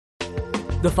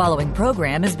The following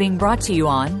program is being brought to you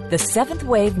on the Seventh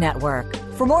Wave Network.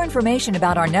 For more information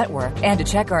about our network and to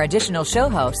check our additional show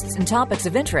hosts and topics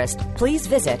of interest, please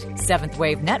visit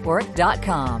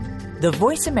seventhwavenetwork.com. The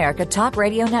Voice America Talk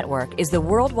Radio Network is the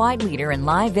worldwide leader in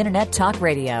live Internet talk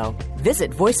radio. Visit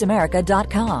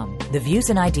voiceamerica.com. The views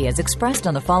and ideas expressed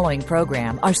on the following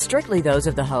program are strictly those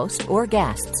of the host or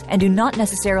guests and do not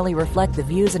necessarily reflect the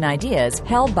views and ideas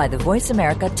held by the Voice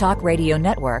America Talk Radio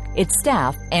Network, its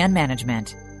staff, and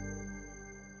management.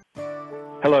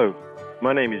 Hello,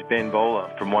 my name is Ben Bowler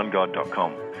from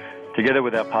OneGod.com. Together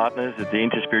with our partners at the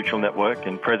Interspiritual Network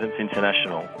and Presence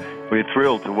International, we're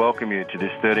thrilled to welcome you to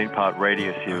this 13-part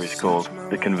radio series called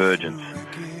The Convergence,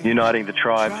 uniting the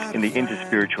tribes in the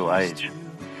interspiritual age.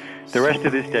 The rest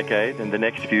of this decade and the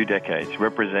next few decades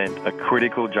represent a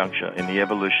critical juncture in the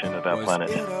evolution of our planet.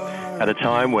 At a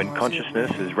time when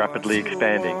consciousness is rapidly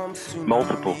expanding,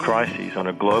 multiple crises on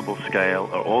a global scale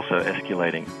are also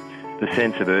escalating. The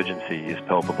sense of urgency is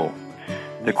palpable.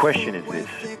 The question is this: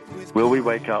 will we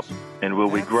wake up and will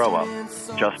we grow up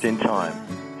just in time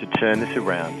to turn this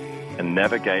around and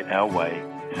navigate our way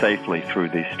safely through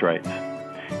these straits?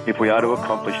 If we are to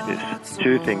accomplish this,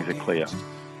 two things are clear.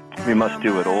 We must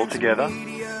do it all together,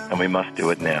 and we must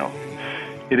do it now.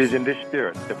 It is in this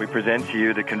spirit that we present to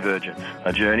you The Convergence,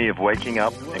 a journey of waking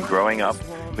up and growing up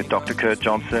with Dr. Kurt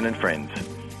Johnson and friends,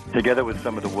 together with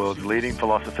some of the world's leading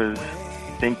philosophers,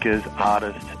 thinkers,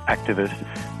 artists, activists,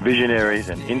 visionaries,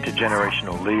 and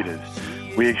intergenerational leaders.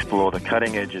 We explore the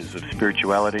cutting edges of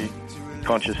spirituality,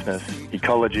 consciousness,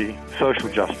 ecology, social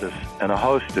justice, and a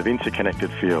host of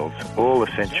interconnected fields, all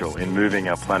essential in moving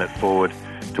our planet forward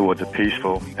towards a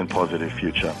peaceful and positive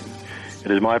future.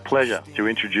 It is my pleasure to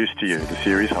introduce to you the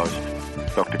series host,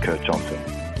 Dr. Kurt Johnson.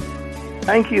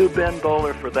 Thank you, Ben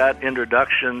Bowler, for that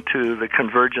introduction to the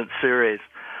Convergence series.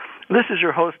 This is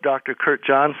your host, Dr. Kurt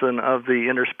Johnson of the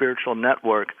Interspiritual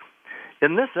Network.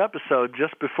 In this episode,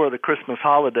 just before the Christmas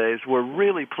holidays, we're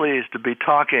really pleased to be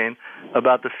talking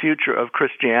about the future of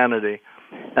Christianity.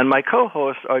 And my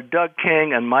co-hosts are Doug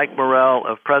King and Mike Morell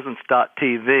of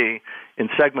Presence.tv in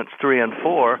segments 3 and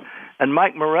 4, and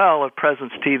Mike Morell of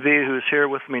Presence TV, who's here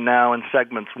with me now in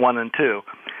segments 1 and 2.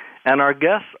 And our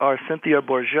guests are Cynthia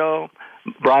Bourgeau,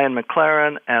 Brian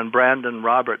McLaren, and Brandon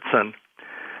Robertson.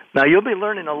 Now, you'll be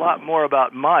learning a lot more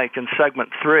about Mike in segment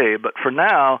 3, but for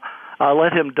now, I'll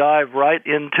let him dive right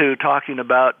into talking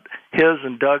about his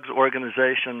and Doug's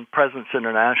organization, Presence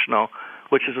International,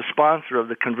 which is a sponsor of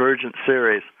the Convergence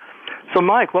series. So,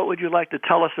 Mike, what would you like to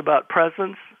tell us about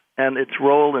Presence and its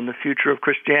role in the future of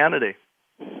Christianity?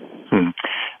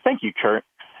 Thank you, Kurt.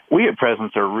 We at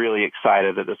Presence are really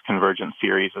excited that this Convergence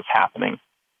series is happening.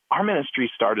 Our ministry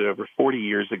started over 40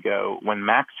 years ago when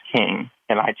Max King,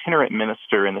 an itinerant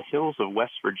minister in the hills of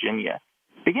West Virginia,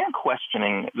 began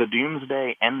questioning the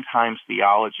doomsday end times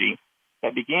theology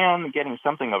that began getting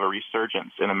something of a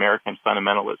resurgence in American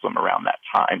fundamentalism around that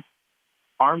time.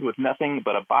 Armed with nothing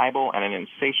but a Bible and an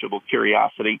insatiable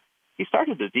curiosity, he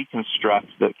started to deconstruct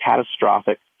the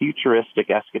catastrophic, futuristic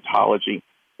eschatology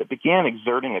that began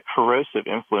exerting a corrosive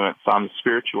influence on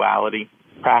spirituality,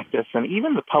 practice, and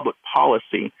even the public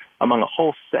policy among a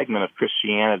whole segment of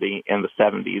Christianity in the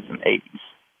 70s and 80s.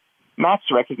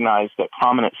 Max recognized that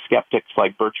prominent skeptics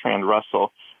like Bertrand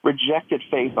Russell rejected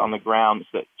faith on the grounds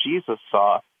that Jesus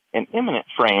saw an imminent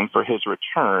frame for his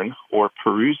return, or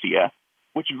parousia,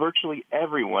 which virtually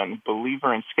everyone,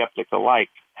 believer and skeptic alike,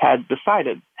 had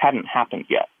decided hadn't happened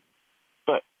yet.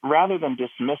 But rather than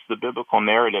dismiss the biblical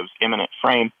narrative's imminent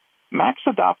frame, Max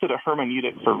adopted a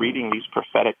hermeneutic for reading these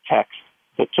prophetic texts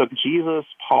that took Jesus,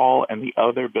 Paul, and the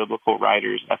other biblical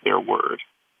writers at their word.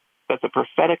 That the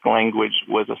prophetic language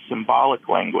was a symbolic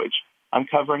language,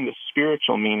 uncovering the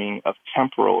spiritual meaning of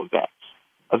temporal events,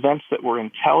 events that were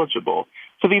intelligible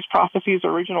to these prophecies'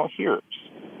 original hearers.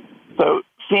 So,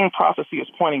 seeing prophecy as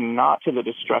pointing not to the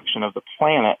destruction of the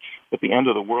planet, but the end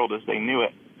of the world as they knew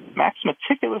it, Max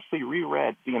meticulously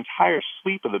reread the entire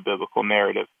sweep of the biblical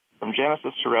narrative from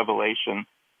Genesis to Revelation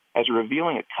as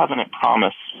revealing a covenant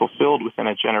promise fulfilled within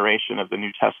a generation of the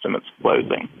New Testament's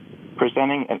closing,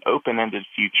 presenting an open-ended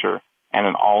future and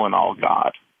an all-in-all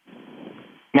God.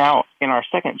 Now, in our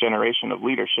second generation of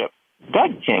leadership,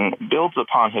 Doug King builds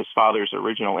upon his father's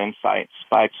original insights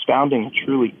by expounding a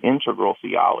truly integral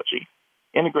theology,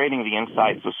 integrating the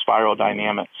insights of spiral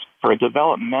dynamics for a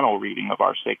developmental reading of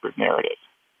our sacred narrative.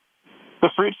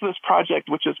 The fruits of this project,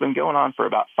 which has been going on for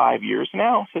about 5 years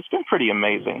now, has been pretty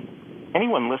amazing.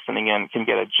 Anyone listening in can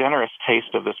get a generous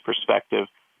taste of this perspective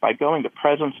by going to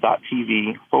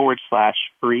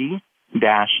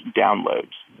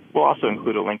presence.tv/free-downloads. We'll also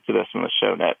include a link to this in the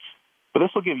show notes. But this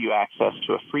will give you access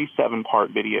to a free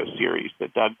 7-part video series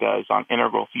that Doug does on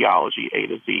integral theology A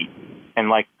to Z. And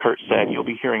like Kurt said, you'll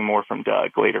be hearing more from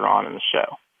Doug later on in the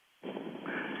show.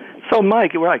 So,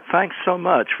 Mike, right, thanks so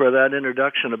much for that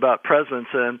introduction about presence.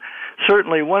 And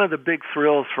certainly one of the big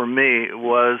thrills for me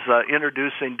was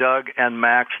introducing Doug and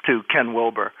Max to Ken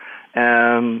Wilber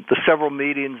and the several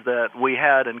meetings that we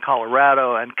had in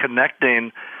Colorado and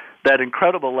connecting that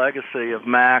incredible legacy of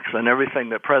Max and everything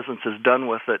that Presence has done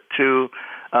with it to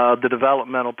the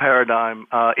developmental paradigm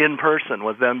in person,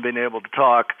 with them being able to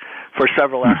talk for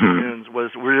several afternoons was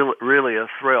really a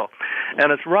thrill.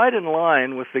 And it's right in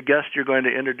line with the guest you're going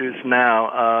to introduce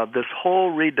now, this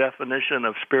whole redefinition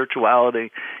of spirituality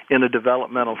in a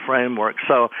developmental framework.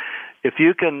 So if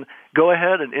you can go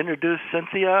ahead and introduce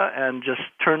Cynthia and just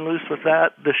turn loose with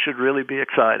that, this should really be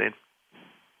exciting.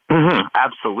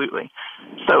 Absolutely.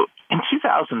 So in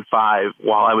 2005,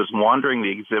 while I was wandering the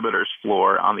exhibitor's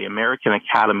floor on the American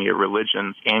Academy of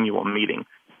Religion's annual meeting,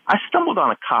 I stumbled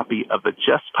on a copy of the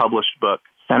just-published book,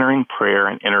 Centering Prayer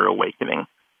and Inner Awakening.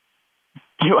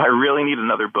 Do I really need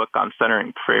another book on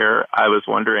centering prayer? I was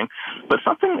wondering. But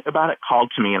something about it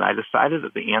called to me, and I decided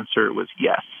that the answer was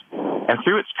yes. And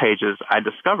through its pages, I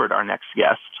discovered our next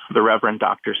guest, the Reverend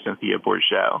Dr. Cynthia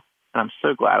Bourgeault. And I'm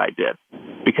so glad I did,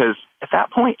 because at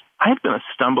that point, I had been a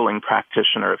stumbling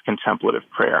practitioner of contemplative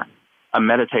prayer, a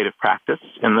meditative practice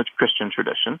in the Christian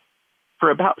tradition, for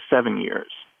about 7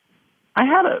 years. I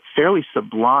had a fairly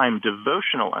sublime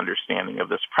devotional understanding of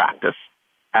this practice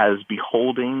as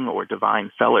beholding or divine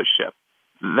fellowship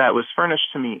that was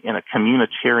furnished to me in a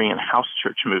communitarian house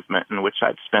church movement in which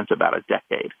I'd spent about a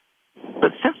decade.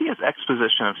 But Cynthia's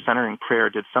exposition of centering prayer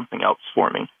did something else for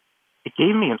me. It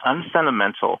gave me an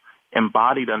unsentimental,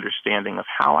 embodied understanding of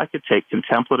how I could take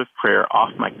contemplative prayer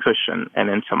off my cushion and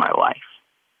into my life.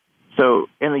 So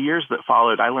in the years that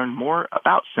followed, I learned more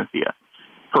about Cynthia,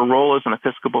 her role as an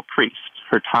Episcopal priest,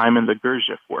 her time in the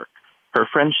Gurdjieff work, her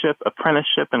friendship,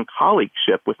 apprenticeship, and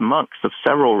colleagueship with monks of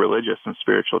several religious and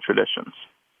spiritual traditions.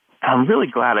 And I'm really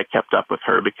glad I kept up with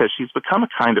her, because she's become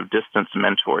a kind of distance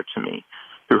mentor to me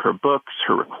through her books,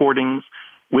 her recordings,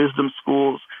 wisdom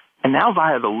schools, and now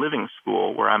via the Living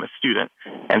School, where I'm a student,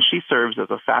 and she serves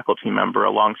as a faculty member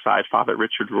alongside Father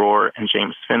Richard Rohr and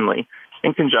James Finley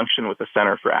in conjunction with the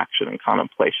Center for Action and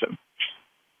Contemplation.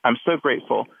 I'm so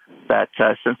grateful that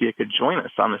Cynthia could join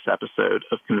us on this episode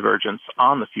of Convergence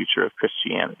on the Future of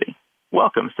Christianity.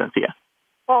 Welcome, Cynthia.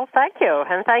 Well, thank you,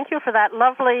 and thank you for that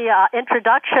lovely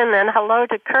introduction, and hello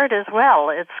to Kurt as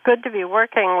well. It's good to be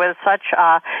working with such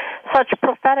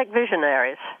prophetic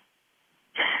visionaries.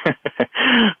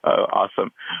 Oh,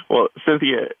 awesome. Well,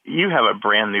 Cynthia, you have a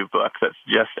brand new book that's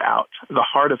just out, The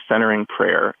Heart of Centering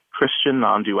Prayer, Christian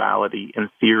Non-Duality in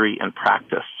Theory and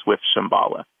Practice with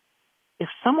Shambhala. If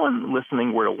someone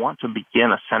listening were to want to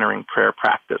begin a centering prayer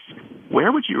practice,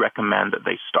 where would you recommend that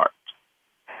they start?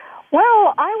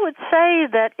 Well, I would say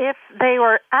that if they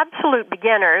were absolute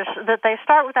beginners, that they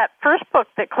start with that first book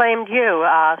that claimed you,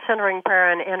 Centering Prayer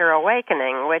and Inner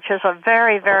Awakening, which is a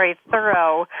very, very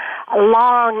thorough,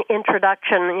 long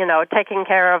introduction, taking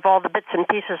care of all the bits and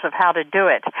pieces of how to do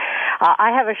it.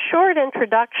 I have a short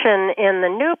introduction in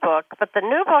the new book, but the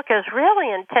new book is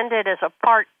really intended as a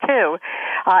part 2,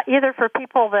 either for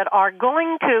people that are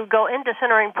going to go into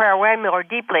centering prayer way more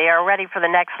deeply, are ready for the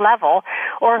next level,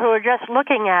 or who are just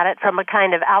looking at it from a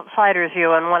kind of outsider's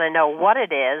view and want to know what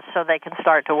it is so they can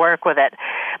start to work with it.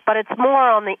 But it's more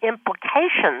on the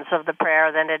implications of the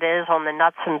prayer than it is on the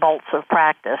nuts and bolts of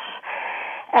practice.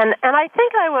 And I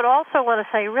think I would also want to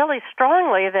say really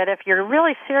strongly that if you're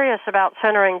really serious about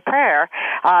centering prayer,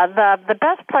 the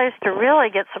best place to really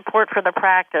get support for the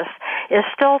practice is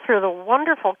still through the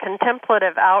wonderful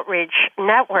Contemplative Outreach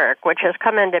Network, which has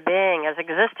come into being, has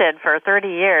existed for 30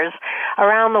 years,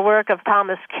 around the work of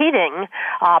Thomas Keating,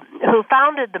 who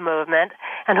founded the movement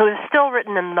and who is still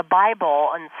written in the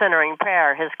Bible on centering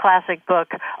prayer, his classic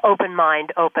book, Open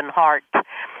Mind, Open Heart.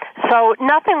 So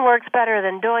nothing works better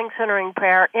than doing centering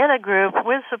prayer in a group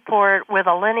with support, with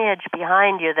a lineage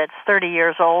behind you that's 30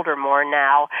 years old or more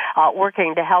now,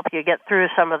 working to help you get through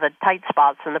some of the tight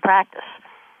spots in the practice.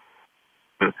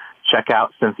 Check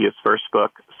out Cynthia's first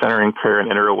book, Centering Prayer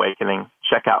and Inner Awakening.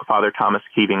 Check out Father Thomas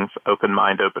Keating's Open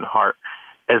Mind, Open Heart,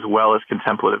 as well as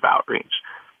Contemplative Outreach.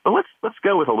 But let's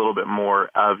go with a little bit more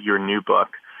of your new book.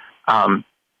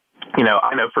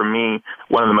 I know for me,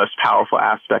 one of the most powerful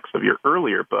aspects of your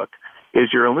earlier book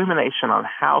is your illumination on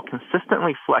how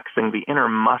consistently flexing the inner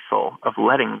muscle of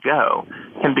letting go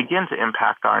can begin to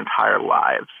impact our entire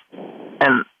lives.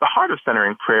 And the Heart of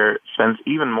Centering Prayer spends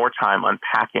even more time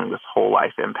unpacking this whole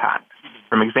life impact,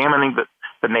 from examining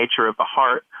the nature of the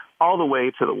heart all the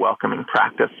way to the welcoming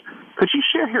practice. Could you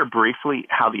share here briefly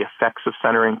how the effects of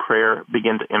centering prayer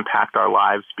begin to impact our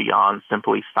lives beyond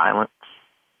simply silence?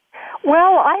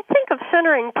 Well, I think of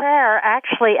centering prayer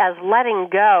actually as letting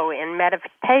go in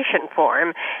meditation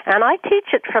form, and I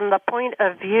teach it from the point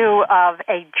of view of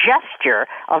a gesture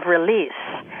of release.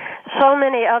 So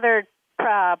many other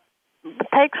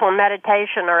takes on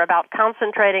meditation are about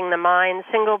concentrating the mind,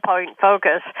 single-point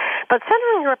focus, but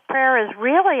centering your prayer is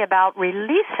really about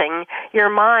releasing your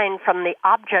mind from the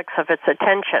objects of its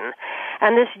attention.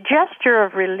 And this gesture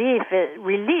of release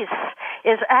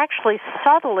is actually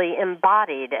subtly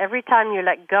embodied. Every time you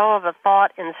let go of a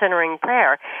thought in centering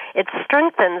prayer, it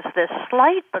strengthens this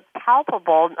slight but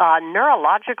palpable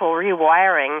neurological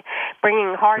rewiring,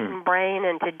 bringing heart and brain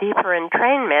into deeper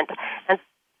entrainment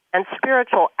and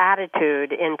spiritual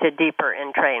attitude into deeper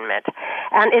entrainment.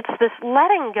 And it's this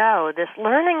letting go, this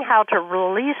learning how to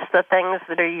release the things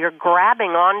that you're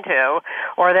grabbing onto,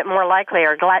 or that more likely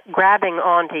are grabbing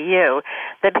onto you,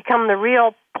 that become the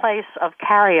real place of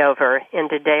carryover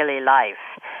into daily life.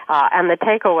 And the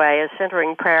takeaway is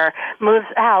centering prayer moves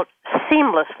out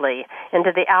seamlessly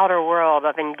into the outer world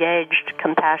of engaged,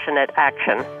 compassionate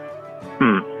action.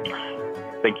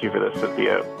 Thank you for this,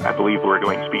 Cynthia. I believe we're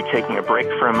going to be taking a break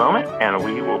for a moment, and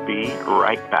we will be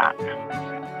right back.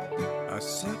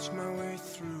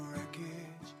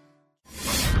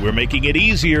 We're making it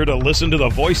easier to listen to the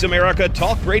Voice America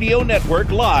Talk Radio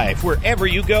Network live wherever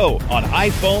you go on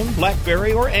iPhone,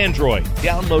 BlackBerry, or Android.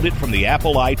 Download it from the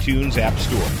Apple iTunes App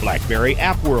Store, BlackBerry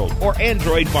App World, or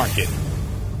Android Market.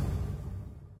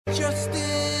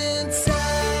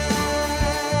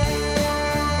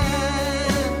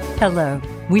 Hello.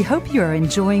 We hope you are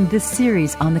enjoying this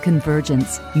series on the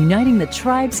convergence, uniting the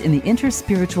tribes in the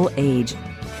interspiritual age.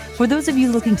 For those of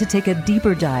you looking to take a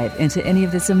deeper dive into any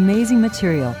of this amazing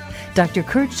material, Dr.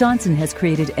 Kurt Johnson has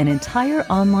created an entire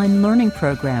online learning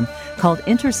program called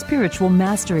Interspiritual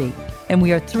Mastery, and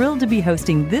we are thrilled to be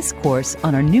hosting this course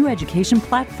on our new education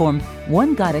platform,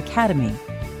 One God Academy.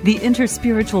 The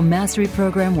Interspiritual Mastery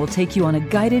Program will take you on a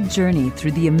guided journey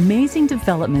through the amazing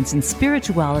developments in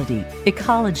spirituality,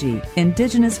 ecology,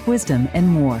 indigenous wisdom, and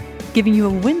more, giving you a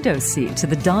window seat to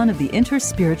the dawn of the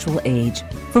interspiritual age.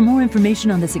 For more information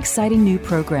on this exciting new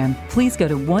program, please go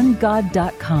to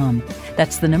onegod.com.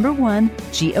 That's the number 1,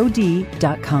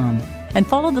 God.com. And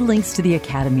follow the links to the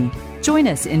Academy. Join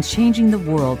us in changing the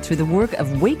world through the work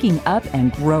of waking up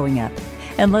and growing up.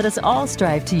 And let us all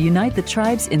strive to unite the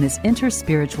tribes in this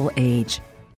interspiritual age.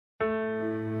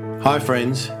 Hi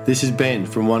friends, this is Ben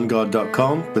from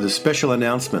onegod.com with a special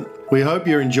announcement. We hope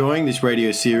you're enjoying this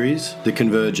radio series, The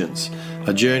Convergence,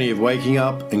 a journey of waking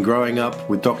up and growing up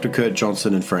with Dr. Kurt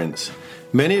Johnson and friends.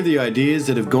 Many of the ideas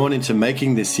that have gone into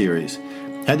making this series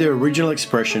had their original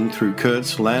expression through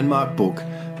Kurt's landmark book,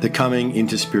 The Coming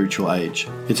Interspiritual Age.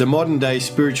 It's a modern-day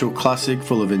spiritual classic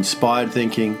full of inspired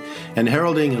thinking and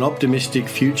heralding an optimistic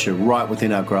future right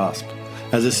within our grasp.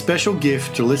 As a special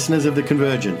gift to listeners of The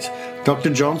Convergence, Dr.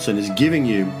 Johnson is giving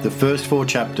you the first 4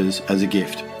 chapters as a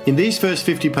gift. In these first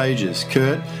 50 pages,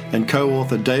 Kurt and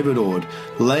co-author David Ord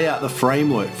lay out the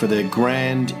framework for their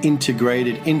grand,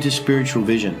 integrated, interspiritual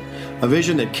vision, a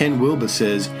vision that Ken Wilber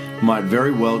says might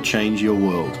very well change your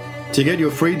world. To get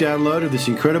your free download of this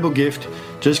incredible gift,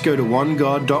 just go to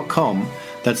onegod.com,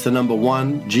 that's the number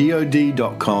 1,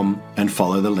 God.com, and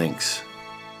follow the links.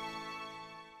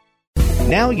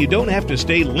 Now you don't have to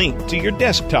stay linked to your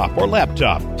desktop or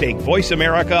laptop. Take Voice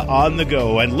America on the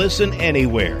go and listen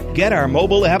anywhere. Get our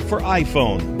mobile app for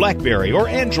iPhone, BlackBerry, or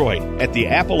Android at the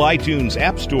Apple iTunes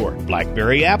App Store,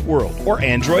 BlackBerry App World, or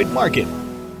Android Market.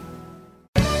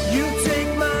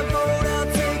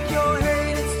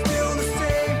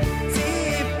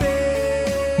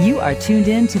 You are tuned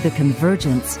in to The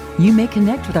Convergence. You may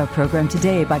connect with our program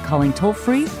today by calling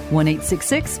toll-free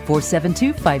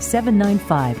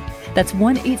 1-866-472-5795. That's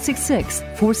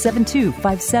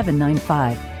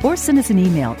 1-866-472-5795. Or send us an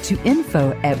email to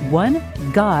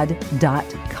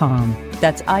info@onegod.com.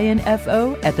 That's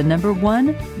info at the number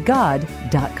 1,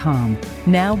 God.com.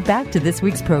 Now back to this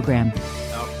week's program.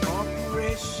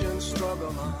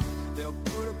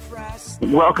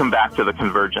 Welcome back to The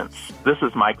Convergence. This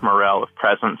is Mike Morrell of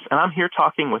Presence, and I'm here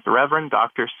talking with Reverend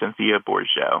Dr. Cynthia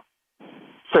Bourgeau.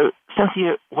 So,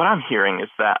 Cynthia, what I'm hearing is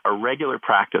that a regular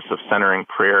practice of centering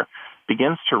prayer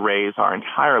begins to raise our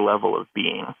entire level of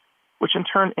being, which in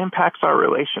turn impacts our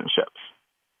relationships.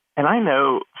 And I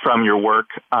know from your work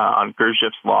on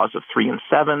Gurdjieff's Laws of 3 and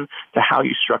 7 to how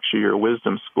you structure your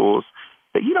wisdom schools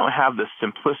that you don't have this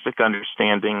simplistic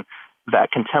understanding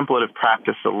that contemplative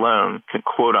practice alone can,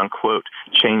 quote-unquote,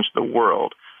 change the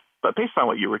world. But based on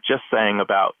what you were just saying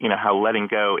about, how letting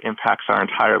go impacts our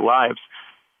entire lives,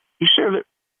 you share that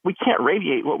we can't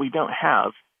radiate what we don't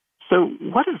have. So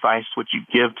what advice would you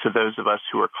give to those of us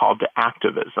who are called to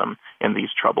activism in these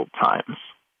troubled times?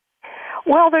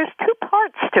 Well, there's two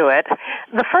parts to it.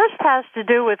 The first has to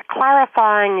do with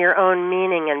clarifying your own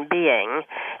meaning and being.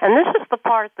 And this is the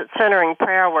part that centering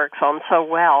prayer works on so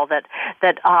well, that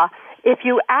if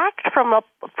you act from a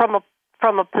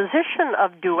position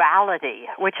of duality,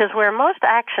 which is where most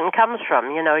action comes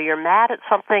from. You're mad at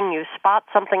something, you spot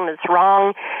something that's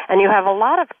wrong, and you have a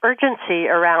lot of urgency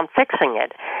around fixing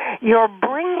it. You're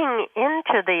bringing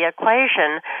into the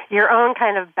equation your own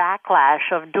kind of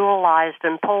backlash of dualized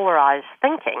and polarized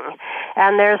thinking.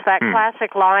 And there's that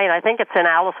classic line, I think it's in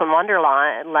Alice in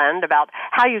Wonderland, about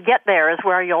how you get there is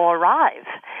where you'll arrive.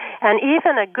 And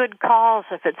even a good cause,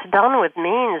 if it's done with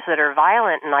means that are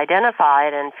violent and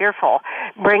identified and fearful,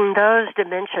 bring those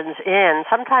dimensions in,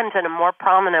 sometimes in a more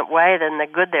prominent way than the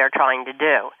good they're trying to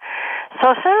do.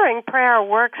 So centering prayer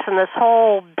works in this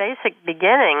whole basic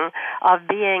beginning of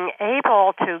being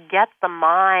able to get the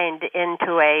mind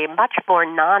into a much more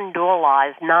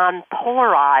non-dualized,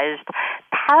 non-polarized,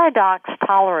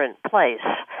 paradox-tolerant place.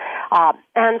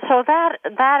 And so that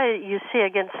you see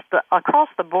across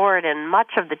the board in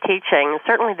much of the teaching,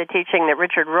 certainly the teaching that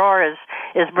Richard Rohr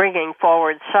is bringing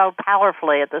forward so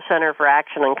powerfully at the Center for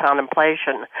Action and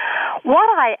Contemplation. What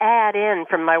I add in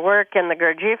from my work in the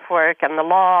Gurdjieff work and the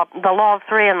law of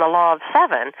three and the law of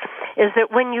seven is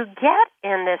that when you get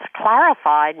in this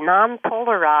clarified,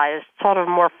 non-polarized, sort of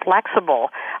more flexible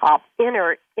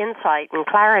inner insight and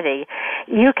clarity,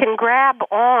 you can grab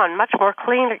on much more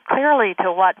clearly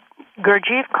to what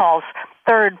Gurdjieff calls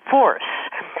third force,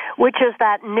 which is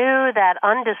that new, that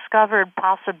undiscovered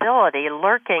possibility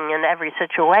lurking in every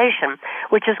situation,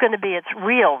 which is going to be its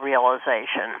real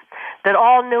realization. That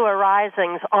all new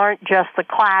arisings aren't just the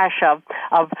clash of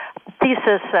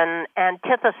thesis and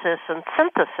antithesis and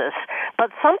synthesis,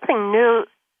 but something new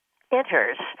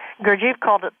enters. Gurdjieff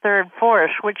called it third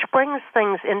force, which brings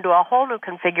things into a whole new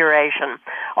configuration,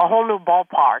 a whole new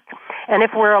ballpark. And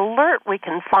if we're alert, we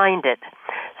can find it.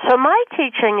 So my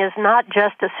teaching is not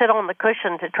just to sit on the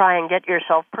cushion to try and get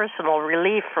yourself personal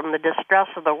relief from the distress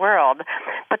of the world,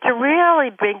 but to really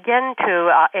begin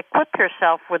to equip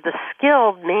yourself with the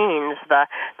skilled means,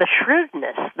 the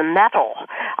shrewdness, the mettle,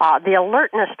 the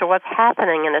alertness to what's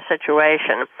happening in a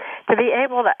situation, to be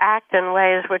able to act in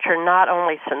ways which are not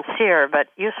only sincere but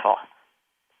useful.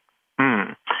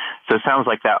 So it sounds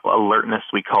like that alertness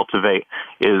we cultivate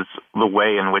is the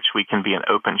way in which we can be an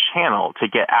open channel to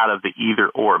get out of the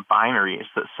either-or binaries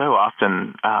that so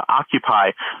often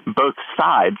occupy both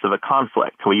sides of a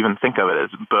conflict. We even think of it as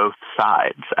both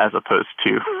sides as opposed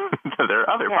to there are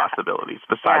other possibilities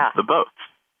besides the both.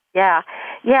 Yeah.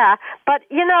 But,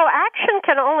 action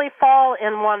can only fall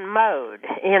in one mode.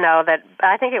 That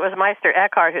I think it was Meister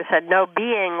Eckhart who said, no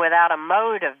being without a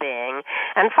mode of being.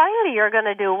 And finally, you're going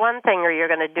to do one thing or you're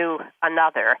going to do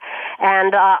another.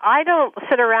 And I don't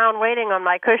sit around waiting on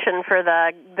my cushion for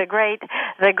the great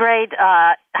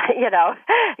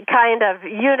kind of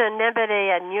unanimity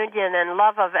and union and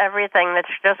love of everything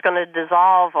that's just going to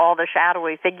dissolve all the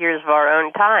shadowy figures of our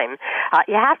own time.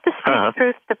 You have to speak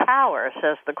truth to power,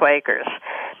 says the Quakers.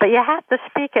 But you have to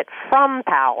speak it from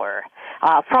power,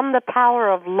 from the power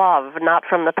of love, not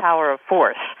from the power of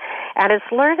force. And it's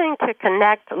learning to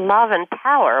connect love and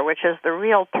power, which is the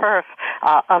real turf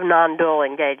of non-dual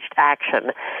engaged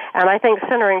action. And I think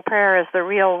centering prayer is the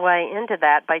real way into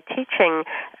that by teaching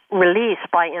release,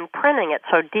 by imprinting it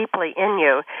so deeply in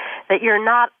you that you're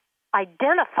not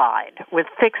identified with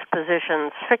fixed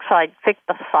positions, fixed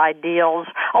ideals,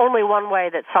 only one way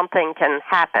that something can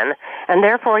happen, and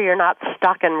therefore you're not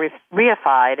stuck and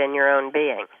reified in your own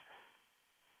being.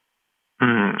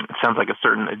 It sounds like a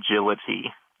certain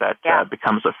agility that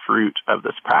becomes a fruit of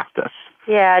this practice.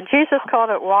 Yeah, Jesus called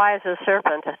it wise as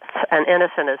serpents and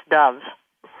innocent as doves.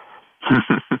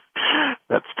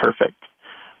 That's perfect.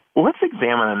 Let's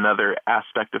examine another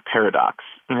aspect of paradox.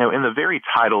 In the very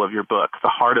title of your book, The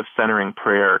Heart of Centering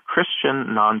Prayer,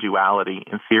 Christian Non-Duality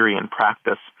in Theory and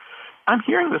Practice, I'm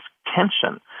hearing this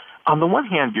tension. On the one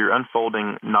hand, you're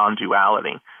unfolding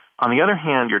non-duality. On the other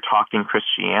hand, you're talking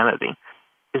Christianity.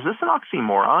 Is this an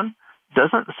oxymoron?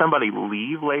 Doesn't somebody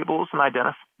leave labels and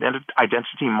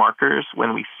identity markers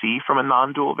when we see from a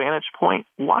non-dual vantage point?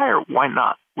 Why or why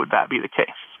not would that be the case?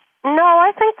 No,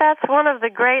 I think that's one of the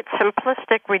great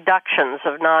simplistic reductions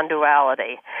of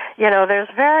non-duality. There's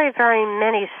very, very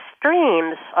many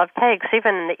streams of takes,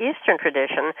 even in the Eastern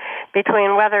tradition,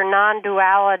 between whether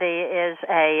non-duality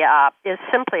is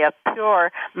simply a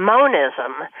pure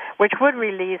monism, which would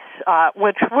release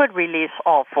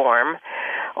all form,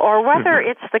 or whether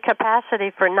it's the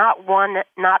capacity for not one,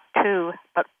 not two,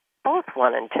 but both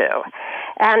one and two.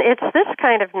 And it's this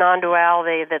kind of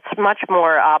non-duality that's much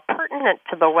more pertinent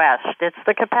to the West. It's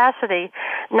the capacity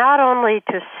not only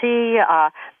to see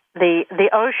the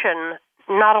ocean,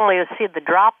 not only to see the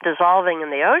drop dissolving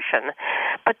in the ocean,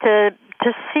 but to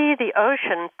see the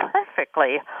ocean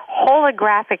perfectly,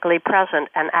 holographically present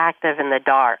and active in the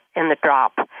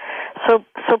drop. So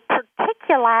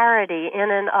particularity in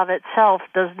and of itself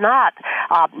does not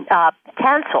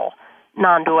cancel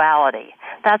non-duality.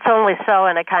 That's only so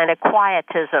in a kind of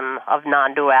quietism of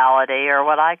non-duality, or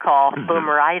what I call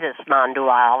boomeritis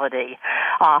non-duality.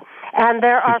 And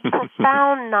there are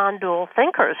profound non-dual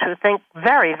thinkers who think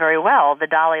very, very well, the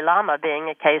Dalai Lama being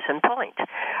a case in point.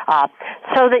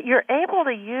 So that you're able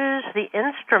to use the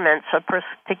instruments of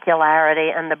particularity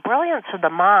and the brilliance of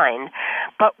the mind,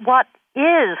 but what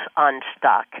is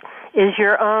unstuck is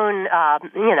your own,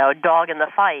 dog in the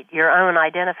fight, your own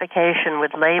identification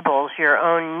with labels, your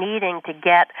own needing to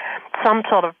get some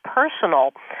sort of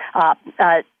personal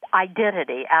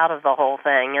identity out of the whole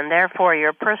thing, and therefore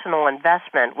your personal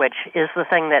investment, which is the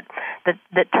thing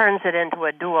that turns it into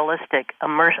a dualistic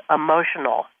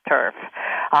emotional turf.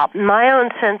 My own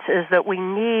sense is that we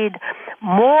need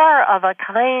more of a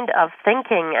kind of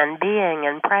thinking and being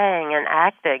and praying and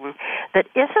acting that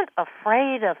isn't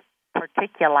afraid of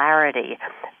particularity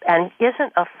and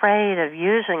isn't afraid of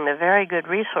using the very good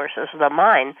resources of the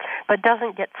mind, but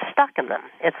doesn't get stuck in them.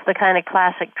 It's the kind of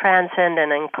classic transcend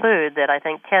and include that I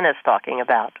think Ken is talking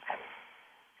about.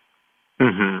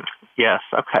 Yes,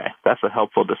 okay. That's a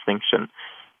helpful distinction.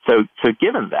 So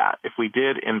given that, if we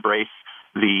did embrace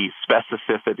the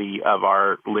specificity of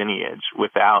our lineage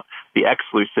without the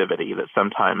exclusivity that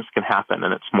sometimes can happen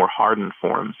in its more hardened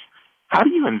forms, how do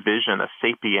you envision a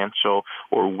sapiential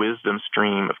or wisdom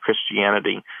stream of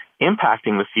Christianity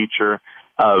impacting the future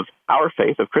of our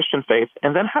faith, of Christian faith,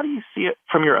 and then how do you see it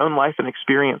from your own life and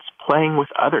experience playing with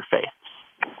other faiths?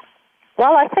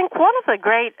 Well, I think one of the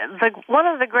great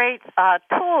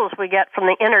tools we get from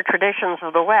the inner traditions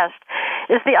of the West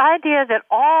is the idea that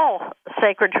all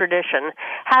sacred tradition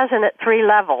has in it three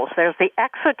levels. There's the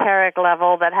exoteric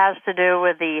level that has to do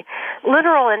with the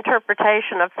literal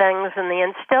interpretation of things and the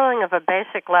instilling of a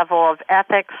basic level of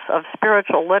ethics, of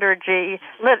spiritual liturgy,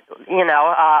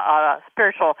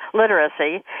 spiritual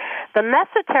literacy. The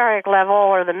mesoteric level,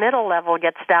 or the middle level,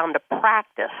 gets down to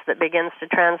practice that begins to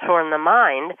transform the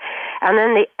mind. And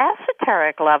then the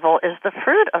esoteric level is the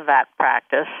fruit of that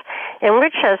practice, in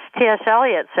which, as T.S.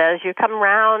 Eliot says, you come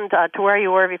round to where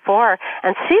you were before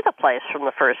and see the place from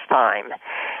the first time.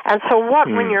 And so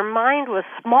when your mind was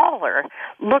smaller,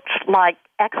 looks like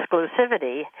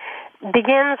exclusivity,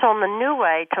 begins on the new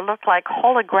way to look like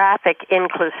holographic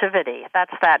inclusivity.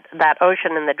 That's that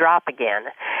ocean in the drop again.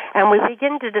 And we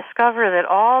begin to discover that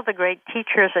all the great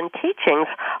teachers and teachings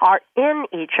are in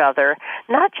each other,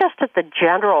 not just at the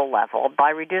general level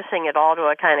by reducing it all to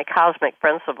a kind of cosmic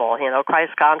principle,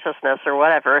 Christ consciousness or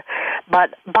whatever,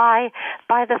 but by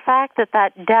the fact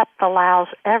that depth allows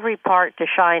every part to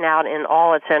shine out in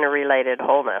all its interrelated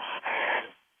wholeness.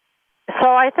 So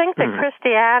I think that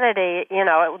Christianity,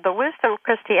 the wisdom of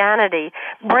Christianity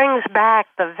brings back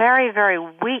the very, very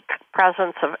weak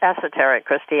presence of esoteric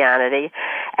Christianity.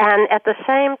 And at the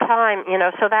same time,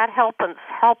 so that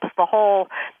helps the whole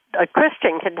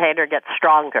Christian container get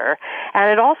stronger. And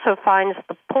it also finds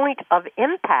the point of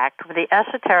impact with the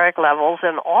esoteric levels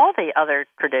in all the other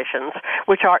traditions,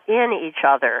 which are in each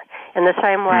other, in the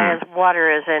same way as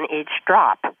water is in each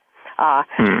drop.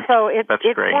 So it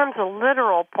forms a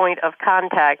literal point of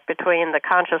contact between the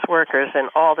conscious workers in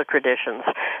all the traditions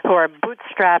who are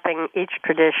bootstrapping each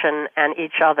tradition and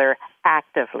each other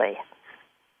actively.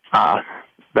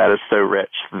 That is so rich.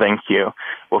 Thank you.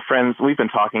 Well, friends, we've been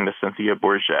talking to Cynthia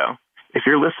Bourgeault. If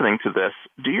you're listening to this,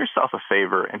 do yourself a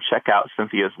favor and check out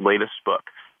Cynthia's latest book,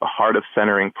 The Heart of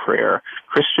Centering Prayer,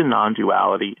 Christian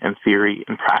Non-Duality in Theory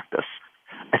and Practice.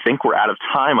 I think we're out of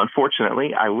time,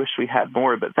 unfortunately. I wish we had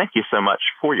more, but thank you so much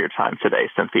for your time today,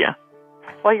 Cynthia.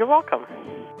 Well, you're welcome.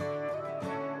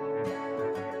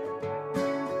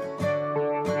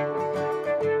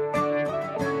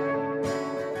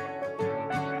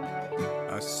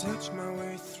 I search my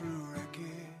way through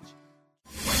wreckage.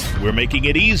 We're making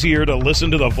it easier to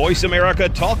listen to the Voice America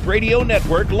Talk Radio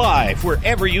Network live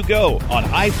wherever you go on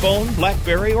iPhone,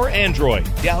 BlackBerry, or Android.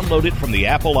 Download it from the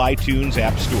Apple iTunes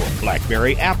App Store,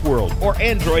 BlackBerry App World, or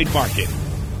Android Market.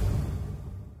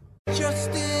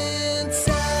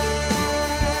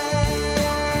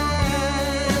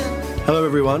 Hello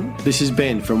everyone, this is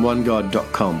Ben from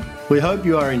OneGod.com. We hope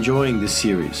you are enjoying this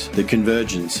series, The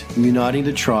Convergence, Uniting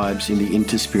the Tribes in the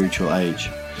Interspiritual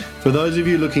Age. For those of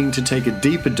you looking to take a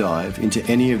deeper dive into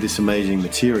any of this amazing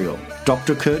material,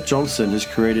 Dr. Kurt Johnson has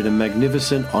created a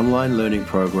magnificent online learning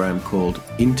program called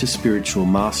Interspiritual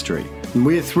Mastery. And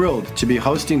we are thrilled to be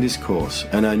hosting this course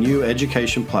and our new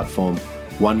education platform,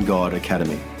 One God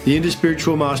Academy. The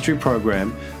Interspiritual Mastery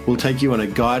program will take you on a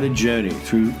guided journey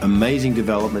through amazing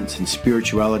developments in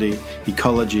spirituality,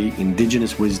 ecology,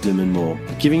 indigenous wisdom, and more,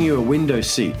 giving you a window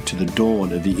seat to the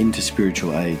dawn of the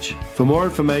interspiritual age. For more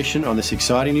information on this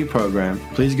exciting new program,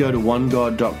 please go to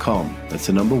onegod.com, that's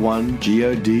the number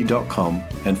 1god.com,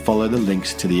 and follow the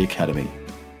links to the Academy.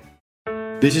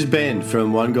 This is Ben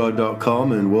from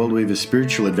OneGod.com and World Weaver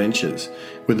Spiritual Adventures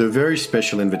with a very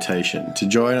special invitation to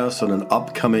join us on an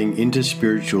upcoming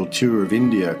interspiritual tour of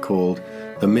India called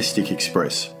the Mystic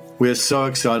Express. We are so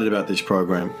excited about this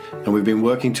program and we've been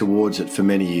working towards it for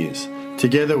many years.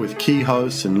 Together with key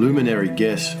hosts and luminary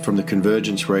guests from the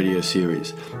Convergence radio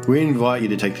series, we invite you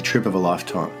to take the trip of a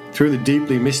lifetime through the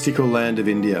deeply mystical land of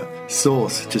India,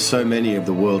 source to so many of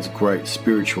the world's great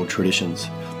spiritual traditions.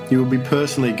 You will be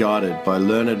personally guided by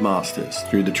learned masters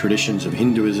through the traditions of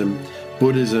Hinduism,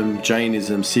 Buddhism,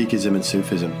 Jainism, Sikhism, and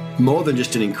Sufism. More than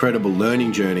just an incredible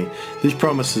learning journey, this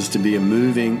promises to be a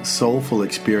moving, soulful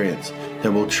experience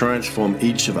that will transform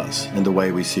each of us and the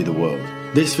way we see the world.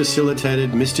 This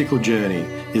facilitated mystical journey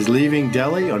is leaving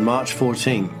Delhi on March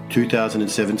 14,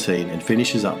 2017 and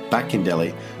finishes up back in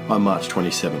Delhi on March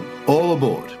 27. All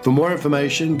aboard. For more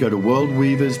information, go to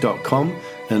worldweavers.com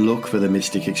and look for the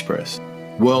Mystic Express.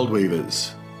 World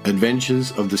Weavers,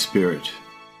 Adventures of the Spirit.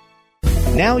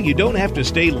 Now you don't have to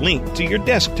stay linked to your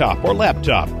desktop or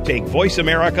laptop. Take Voice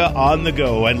America on the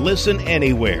go and listen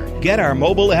anywhere. Get our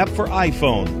mobile app for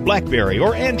iPhone, BlackBerry,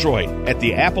 or Android at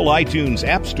the Apple iTunes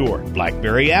App Store,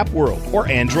 BlackBerry App World, or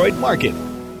Android Market.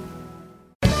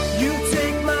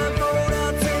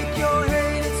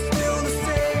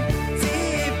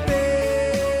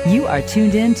 You are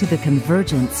tuned in to The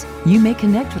Convergence. You may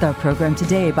connect with our program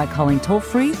today by calling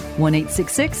toll-free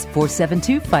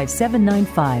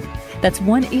 1-866-472-5795. That's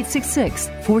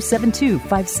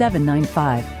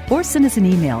 1-866-472-5795. Or send us an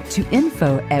email to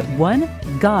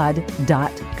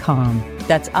info@onegod.com.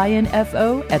 That's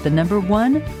info at the number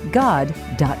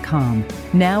 1god.com.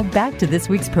 Now back to this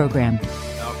week's program.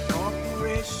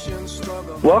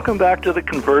 Welcome back to The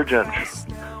Convergence.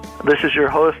 This is your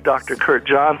host, Dr. Kurt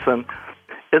Johnson.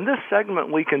 In this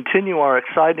segment, we continue our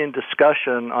exciting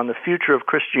discussion on the future of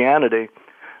Christianity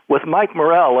with Mike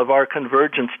Morell of our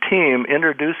Convergence team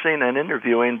introducing and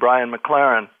interviewing Brian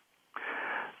McLaren.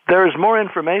 There is more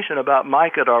information about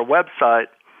Mike at our website.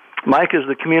 Mike is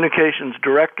the communications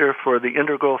director for the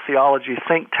Integral Theology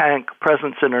think tank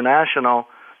Presence International,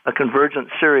 a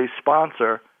Convergence series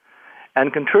sponsor,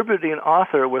 and contributing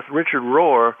author with Richard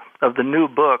Rohr of the new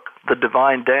book, The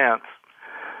Divine Dance.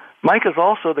 Mike is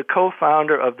also the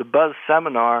co-founder of the Buzz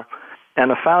Seminar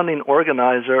and a founding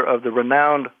organizer of the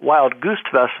renowned Wild Goose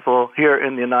Festival here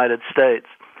in the United States.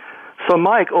 So,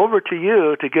 Mike, over to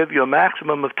you to give you a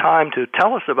maximum of time to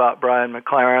tell us about Brian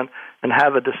McLaren and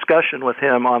have a discussion with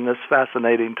him on this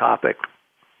fascinating topic.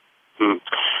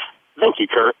 Thank you,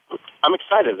 Kurt. I'm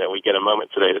excited that we get a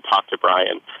moment today to talk to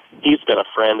Brian. He's been a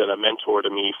friend and a mentor to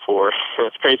me for,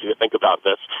 it's crazy to think about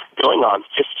this, going on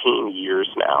 15 years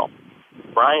now.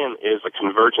 Brian is a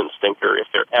convergence thinker if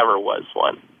there ever was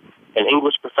one. An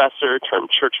English professor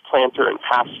turned church planter and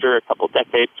pastor a couple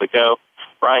decades ago,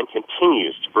 Brian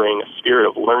continues to bring a spirit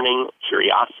of learning,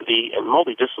 curiosity, and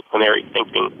multidisciplinary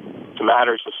thinking to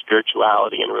matters of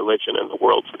spirituality and religion in the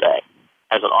world today.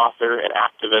 As an author, an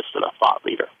activist, and a thought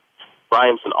leader,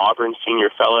 Brian's an Auburn Senior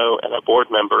Fellow and a board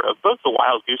member of both the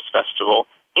Wild Goose Festival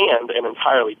and an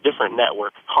entirely different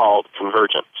network called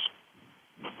Convergence.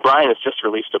 Brian has just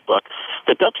released a book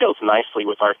that dovetails nicely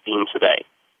with our theme today.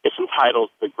 It's entitled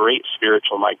The Great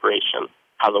Spiritual Migration,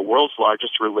 How the World's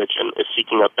Largest Religion is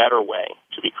Seeking a Better Way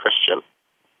to be Christian.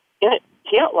 In it,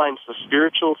 he outlines the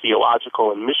spiritual,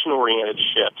 theological, and mission-oriented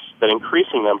shifts that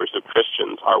increasing numbers of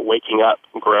Christians are waking up,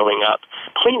 growing up,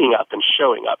 cleaning up, and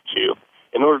showing up to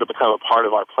in order to become a part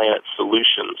of our planet's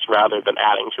solutions rather than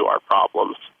adding to our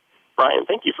problems. Brian,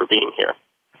 thank you for being here.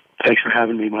 Thanks for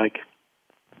having me, Mike.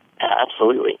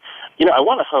 Absolutely. I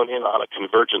want to hone in on a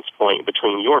convergence point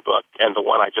between your book and the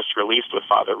one I just released with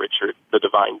Father Richard, The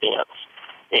Divine Dance.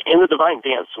 In The Divine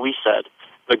Dance, we said,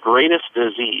 the greatest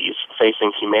disease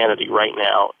facing humanity right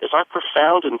now is our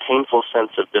profound and painful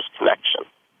sense of disconnection.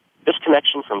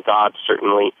 Disconnection from God,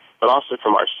 certainly, but also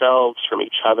from ourselves, from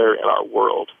each other, and our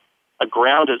world. A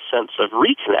grounded sense of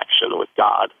reconnection with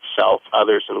God, self,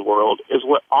 others, and world is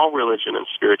what all religion and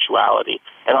spirituality,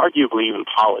 and arguably even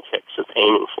politics, is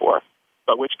aiming for,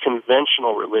 but which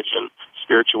conventional religion,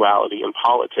 spirituality, and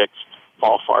politics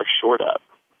fall far short of.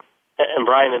 And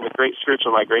Brian, in The Great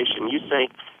Spiritual Migration, you say,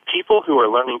 people who are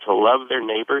learning to love their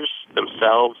neighbors,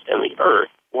 themselves, and the earth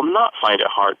will not find it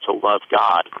hard to love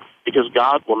God, because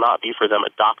God will not be for them a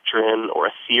doctrine or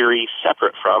a theory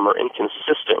separate from or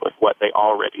inconsistent with what they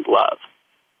already love.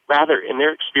 Rather, in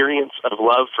their experience of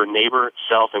love for neighbor,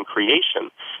 self, and creation,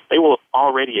 they will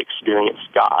already experience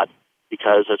God,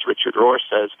 because, as Richard Rohr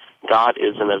says, God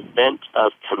is an event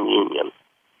of communion.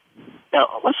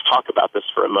 Now, let's talk about this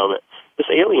for a moment. This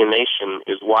alienation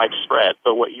is widespread,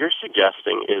 but what you're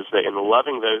suggesting is that in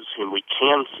loving those whom we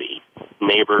can see,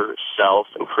 neighbor, self,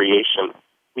 and creation,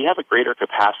 we have a greater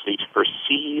capacity to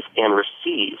perceive and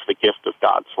receive the gift of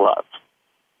God's love.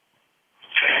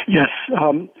 Yes.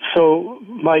 So,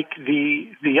 Mike,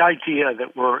 the idea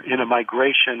that we're in a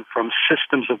migration from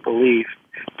systems of belief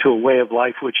to a way of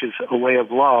life, which is a way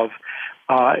of love,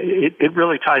 it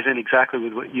really ties in exactly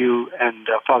with what you and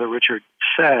Father Richard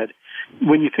said.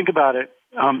 When you think about it,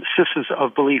 systems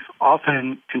of belief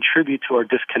often contribute to our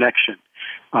disconnection.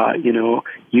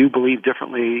 You believe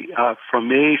differently from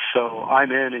me, so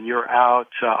I'm in and you're out,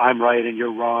 I'm right and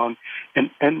you're wrong.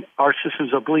 And our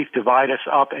systems of belief divide us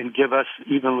up and give us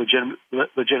even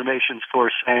legitimations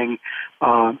for saying,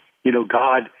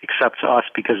 God accepts us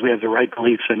because we have the right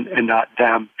beliefs and not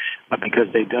them because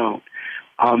they don't.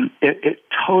 It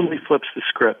totally flips the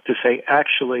script to say,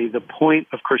 actually, the point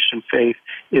of Christian faith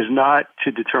is not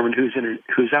to determine who's in and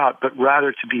who's out, but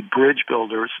rather to be bridge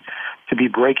builders, to be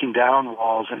breaking down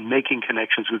walls and making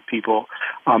connections with people,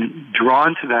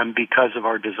 drawn to them because of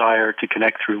our desire to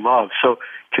connect through love. So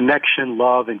connection,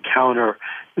 love, encounter,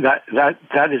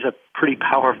 that is a pretty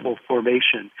powerful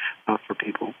formation for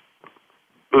people.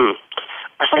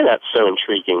 I find that so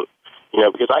intriguing.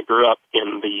 Because I grew up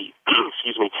in the,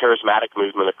 charismatic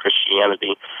movement of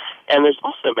Christianity, and there's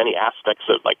also many aspects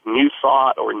of New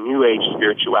Thought or New Age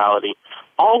spirituality,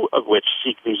 all of which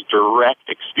seek these direct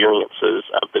experiences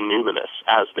of the numinous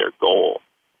as their goal.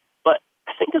 But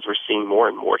I think as we're seeing more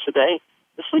and more today,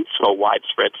 this leads to a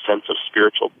widespread sense of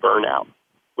spiritual burnout,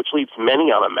 which leads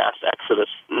many on a mass exodus,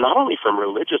 not only from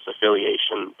religious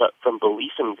affiliation, but from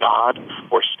belief in God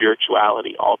or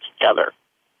spirituality altogether.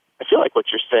 I feel like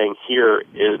what you're saying here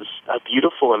is a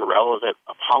beautiful and relevant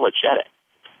apologetic,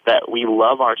 that we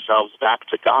love ourselves back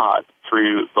to God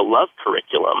through the love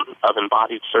curriculum of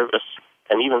embodied service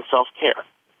and even self-care.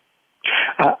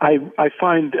 I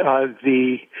find that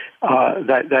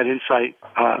insight,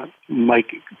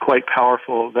 Mike, quite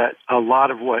powerful, that a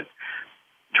lot of what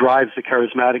drives the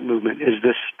charismatic movement is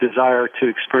this desire to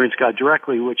experience God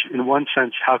directly, which in one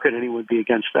sense, how could anyone be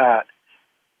against that?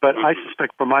 But I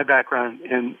suspect from my background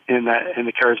in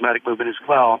the charismatic movement as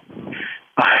well,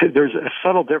 there's a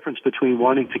subtle difference between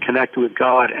wanting to connect with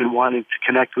God and wanting to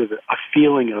connect with a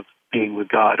feeling of being with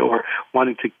God, or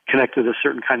wanting to connect with a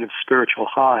certain kind of spiritual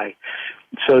high.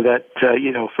 So that,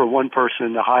 for one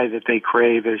person, the high that they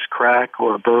crave is crack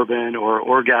or bourbon or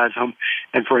orgasm.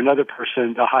 And for another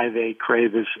person, the high they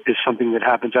crave is something that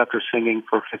happens after singing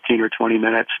for 15 or 20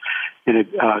 minutes in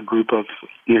a group of,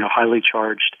 highly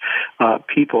charged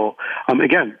people.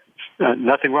 Again,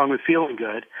 nothing wrong with feeling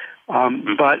good.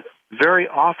 But very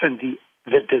often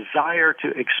the desire to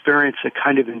experience a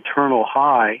kind of internal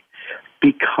high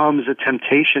becomes a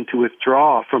temptation to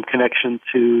withdraw from connection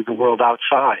to the world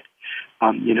outside.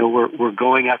 We're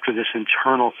going after this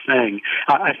internal thing.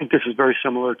 I think this is very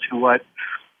similar to what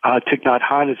Thich Nhat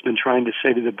Hanh has been trying to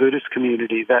say to the Buddhist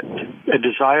community, that a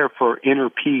desire for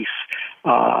inner peace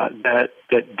that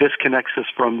disconnects us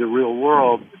from the real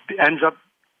world ends up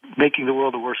making the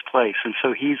world a worse place. And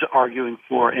so he's arguing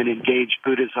for an engaged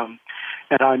Buddhism,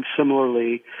 and I'm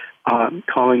similarly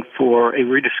calling for a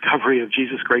rediscovery of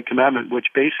Jesus' great commandment,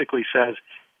 which basically says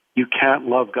you can't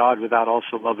love God without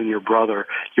also loving your brother,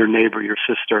 your neighbor, your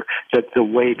sister, that the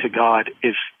way to God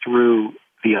is through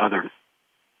the other.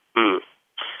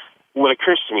 What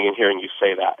occurs to me in hearing you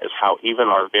say that is how even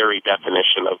our very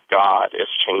definition of God is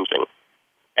changing.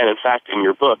 And in fact, in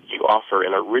your book, you offer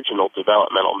an original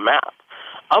developmental map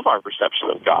of our perception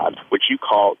of God, which you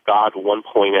call God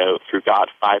 1.0 through God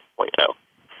 5.0.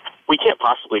 We can't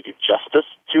possibly do justice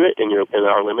to it in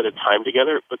our limited time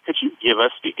together, but could you give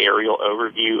us the aerial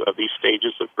overview of these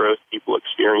stages of growth people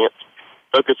experience,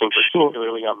 focusing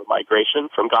particularly on the migration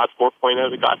from God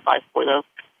 4.0 to God 5.0?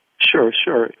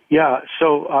 Sure. Yeah,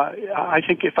 so I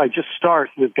think if I just start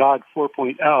with God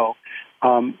 4.0,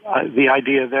 the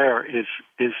idea there is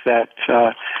that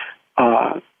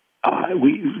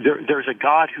there's a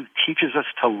God who teaches us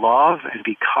to love and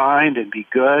be kind and be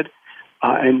good,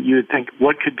 and you would think,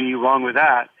 what could be wrong with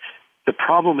that? The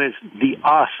problem is the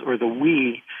us or the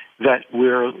we that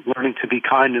we're learning to be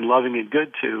kind and loving and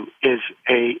good to is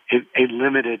a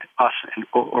limited us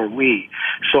or we.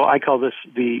 So I call this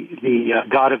the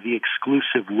God of the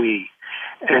exclusive we.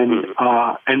 And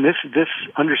this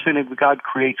understanding of God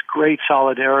creates great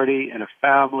solidarity in a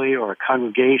family or a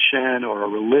congregation or a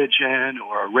religion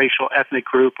or a racial ethnic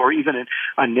group or even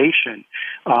a nation,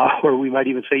 or we might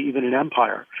even say even an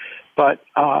empire. But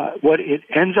what it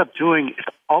ends up doing is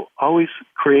always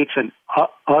creates an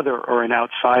other or an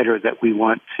outsider that we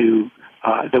want to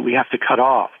that we have to cut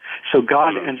off. So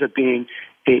God ends up being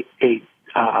a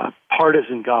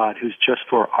partisan God who's just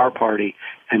for our party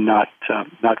and not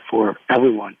for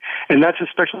everyone. And that's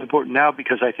especially important now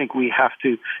because I think we have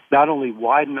to not only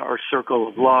widen our circle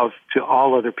of love to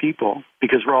all other people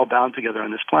because we're all bound together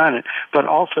on this planet, but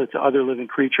also to other living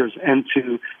creatures and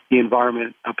to the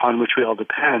environment upon which we all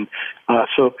depend.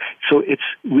 So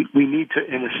we need to,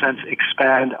 in a sense,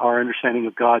 expand our understanding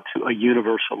of God to a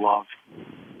universal love.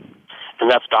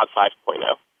 And that's God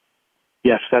 5.0.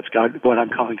 Yes, that's God, what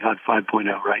I'm calling God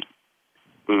 5.0, right?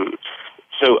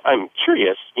 So I'm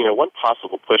curious, one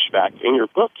possible pushback. In your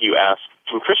book, you ask,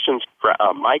 can Christians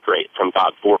migrate from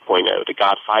God 4.0 to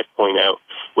God 5.0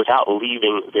 without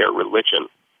leaving their religion?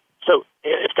 So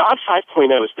if God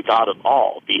 5.0 is the God of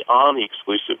all, beyond the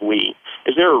exclusive we,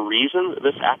 is there a reason that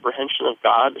this apprehension of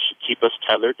God should keep us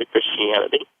tethered to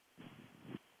Christianity?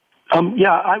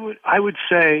 I would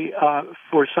say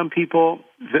for some people,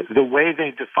 the way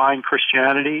they define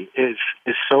Christianity is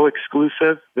so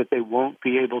exclusive that they won't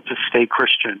be able to stay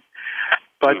Christian.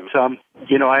 But,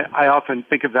 I often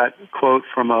think of that quote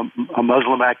from a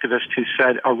Muslim activist who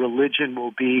said, a religion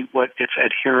will be what its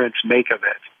adherents make of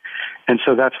it. And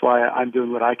so that's why I'm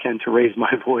doing what I can to raise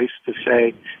my voice to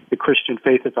say the Christian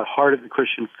faith, at the heart of the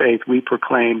Christian faith, we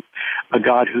proclaim a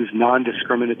God who's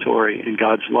non-discriminatory in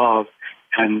God's love.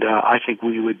 And I think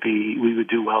we would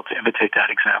do well to imitate that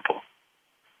example.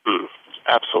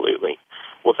 Absolutely.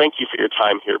 Well, thank you for your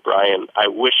time here, Brian. I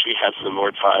wish we had some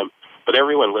more time. But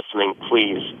everyone listening,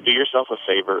 please do yourself a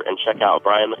favor and check out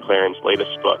Brian McLaren's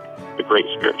latest book, The Great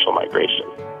Spiritual Migration.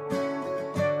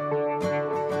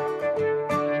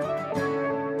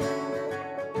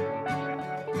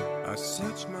 I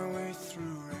search my way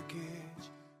through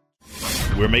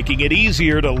wreckage. We're making it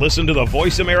easier to listen to the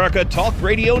Voice America Talk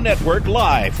Radio Network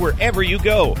live wherever you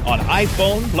go on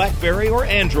iPhone, BlackBerry, or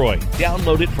Android.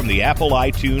 Download it from the Apple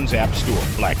iTunes App Store,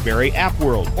 BlackBerry App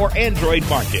World, or Android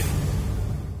Market.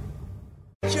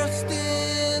 Just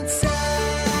inside.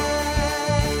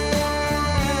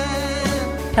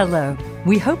 Hello.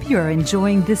 We hope you are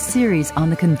enjoying this series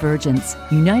on the Convergence,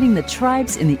 uniting the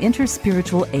tribes in the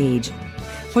interspiritual age.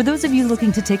 For those of you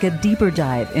looking to take a deeper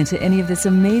dive into any of this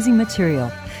amazing material,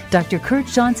 Dr. Kurt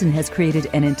Johnson has created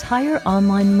an entire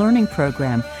online learning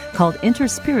program called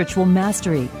Interspiritual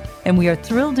Mastery, and we are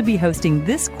thrilled to be hosting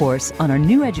this course on our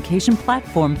new education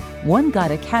platform, One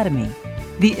God Academy.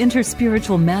 The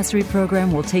Interspiritual Mastery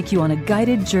program will take you on a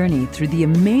guided journey through the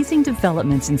amazing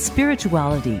developments in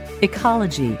spirituality,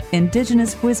 ecology,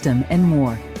 indigenous wisdom, and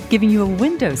more, giving you a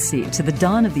window seat to the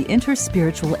dawn of the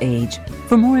interspiritual age.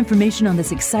 For more information on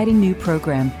this exciting new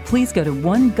program, please go to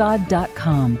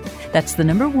onegod.com. That's the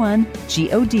number 1,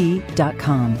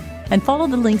 God.com. And follow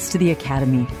the links to the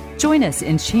Academy. Join us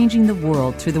in changing the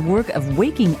world through the work of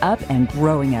waking up and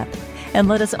growing up. And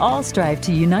let us all strive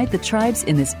to unite the tribes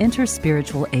in this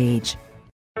interspiritual age.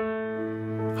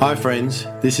 Hi friends,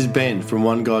 this is Ben from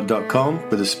onegod.com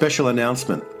with a special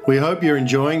announcement. We hope you're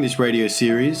enjoying this radio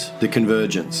series, The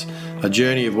Convergence, a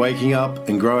journey of waking up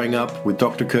and growing up with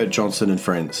Dr. Kurt Johnson and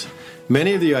friends.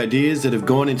 Many of the ideas that have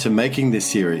gone into making this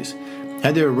series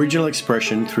had their original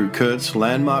expression through Kurt's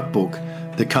landmark book,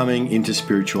 The Coming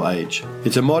Interspiritual Age.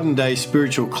 It's a modern-day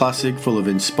spiritual classic full of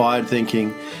inspired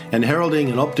thinking and heralding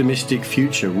an optimistic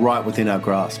future right within our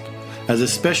grasp. As a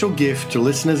special gift to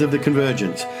listeners of The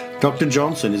Convergence, Dr.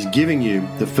 Johnson is giving you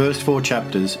the first 4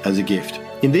 chapters as a gift.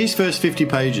 In these first 50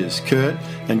 pages, Kurt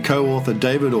and co-author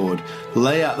David Ord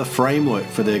lay out the framework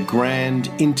for their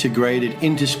grand, integrated,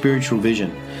 interspiritual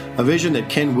vision, a vision that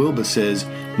Ken Wilber says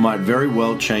might very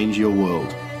well change your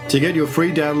world. To get your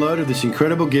free download of this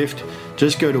incredible gift,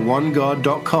 just go to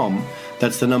onegod.com,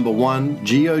 that's the number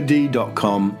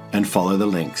 1god.com, and follow the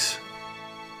links.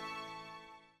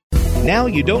 Now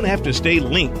you don't have to stay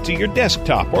linked to your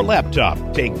desktop or laptop.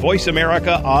 Take Voice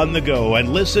America on the go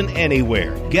and listen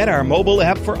anywhere. Get our mobile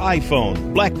app for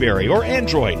iPhone, BlackBerry, or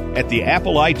Android at the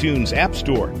Apple iTunes App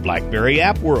Store, BlackBerry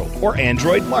App World, or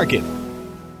Android Market.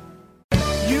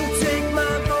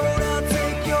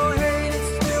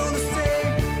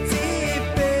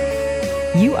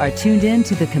 You are tuned in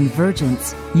to The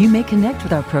Convergence. You may connect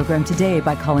with our program today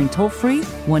by calling toll-free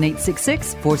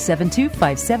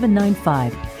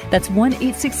 1-866-472-5795. That's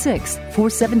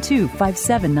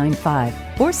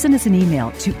 1-866-472-5795. Or send us an email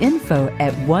to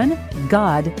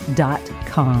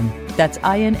info@onegod.com. That's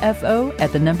info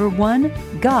at the number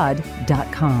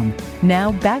 1god.com.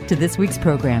 Now back to this week's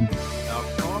program.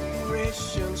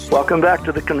 Welcome back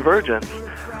to The Convergence.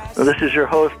 This is your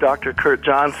host, Dr. Kurt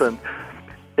Johnson.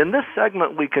 In this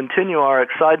segment, we continue our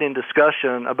exciting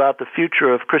discussion about the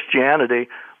future of Christianity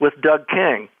with Doug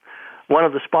King, one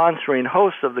of the sponsoring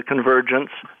hosts of The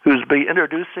Convergence, who's be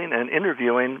introducing and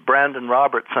interviewing Brandon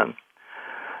Robertson.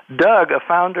 Doug, a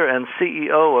founder and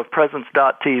CEO of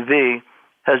Presence.tv,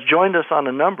 has joined us on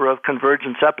a number of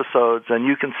Convergence episodes, and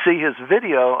you can see his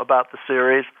video about the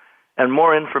series and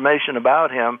more information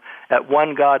about him at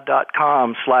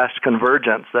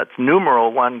onegod.com/convergence. That's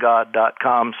numeral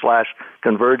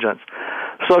onegod.com/convergence.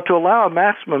 So to allow a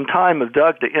maximum time with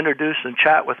Doug to introduce and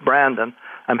chat with Brandon,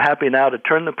 I'm happy now to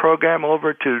turn the program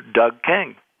over to Doug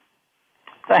King.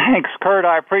 Thanks, Kurt.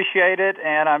 I appreciate it,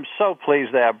 and I'm so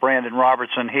pleased to have Brandon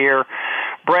Robertson here.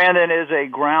 Brandon is a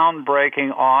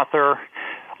groundbreaking author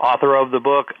of the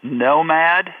book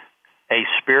Nomad, A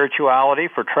Spirituality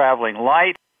for Traveling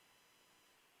Light.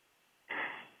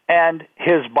 And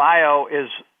his bio is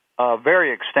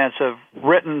very extensive,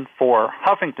 written for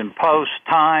Huffington Post,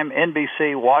 Time,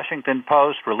 NBC, Washington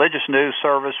Post, Religious News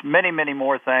Service, many, many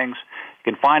more things.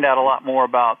 You can find out a lot more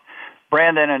about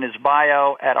Brandon and his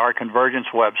bio at our Convergence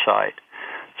website.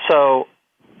 So,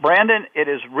 Brandon, it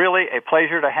is really a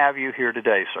pleasure to have you here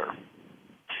today, sir.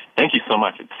 Thank you so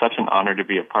much. It's such an honor to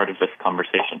be a part of this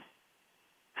conversation.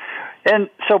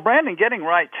 And so, Brandon, getting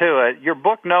right to it, your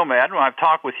book, Nomad, and I've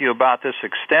talked with you about this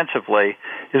extensively,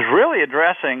 is really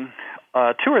addressing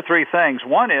two or three things.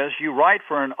 One is you write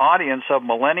for an audience of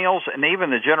millennials and even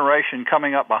the generation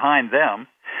coming up behind them,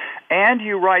 and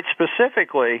you write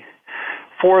specifically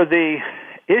for the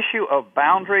issue of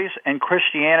boundaries and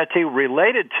Christianity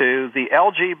related to the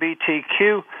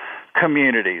LGBTQ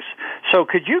communities. So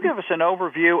could you give us an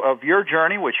overview of your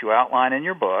journey, which you outline in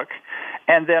your book,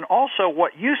 and then also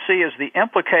what you see as the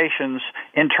implications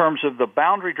in terms of the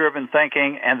boundary-driven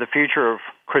thinking and the future of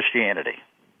Christianity?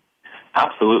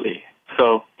 Absolutely.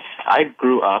 So I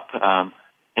grew up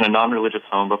in a non-religious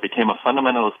home, but became a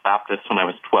fundamentalist Baptist when I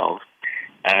was 12.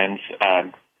 And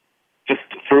just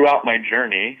throughout my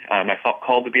journey, I felt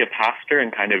called to be a pastor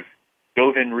and kind of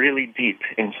dove in really deep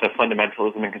into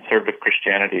fundamentalism and conservative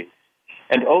Christianity.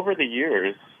 And over the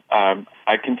years,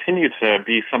 I continued to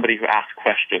be somebody who asked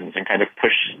questions and kind of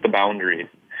pushed the boundaries,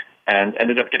 and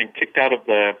ended up getting kicked out of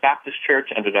the Baptist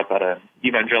church, ended up at an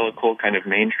evangelical kind of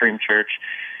mainstream church,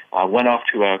 went off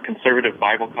to a conservative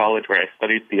Bible college where I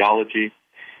studied theology.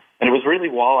 And it was really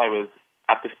while I was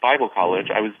at this Bible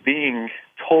college, I was being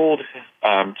told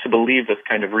to believe this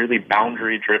kind of really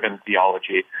boundary-driven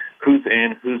theology, who's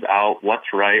in, who's out,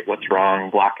 what's right, what's wrong,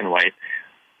 black and white.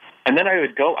 And then I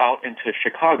would go out into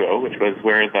Chicago, which was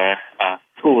where the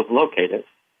school was located,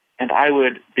 and I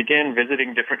would begin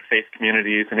visiting different faith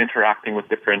communities and interacting with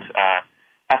different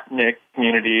ethnic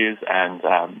communities and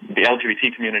the LGBT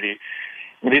community,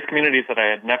 these communities that I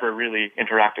had never really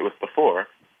interacted with before.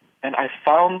 And I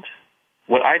found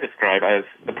what I describe as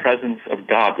the presence of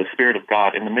God, the Spirit of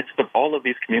God, in the midst of all of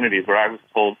these communities where I was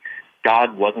told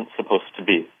God wasn't supposed to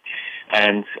be.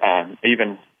 And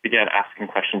even began asking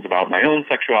questions about my own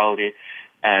sexuality.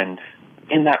 And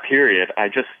in that period,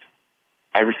 I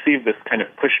received this kind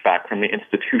of pushback from the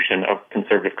institution of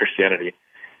conservative Christianity.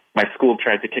 My school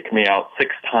tried to kick me out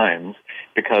 6 times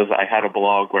because I had a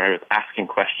blog where I was asking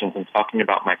questions and talking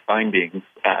about my findings.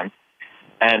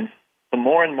 And the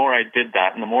more and more I did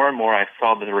that, and the more I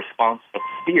saw the response of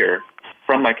fear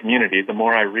from my community, the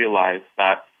more I realized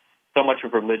that so much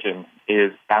of religion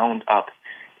is bound up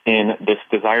in this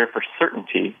desire for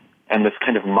certainty and this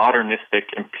kind of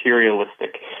modernistic,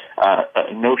 imperialistic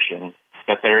notion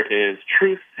that there is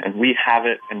truth and we have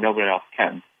it and nobody else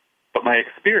can. But my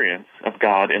experience of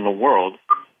God in the world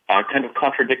kind of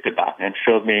contradicted that and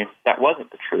showed me that wasn't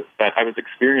the truth, that I was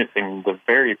experiencing the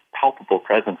very palpable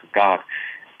presence of God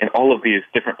in all of these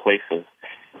different places.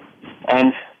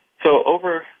 And so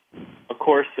over a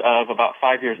course of about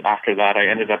 5 years after that, I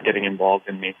ended up getting involved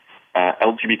in the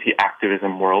LGBT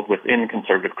activism world within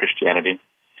conservative Christianity.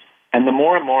 And the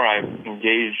more and more I've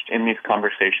engaged in these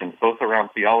conversations, both around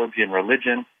theology and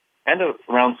religion and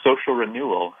around social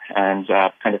renewal and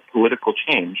kind of political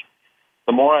change,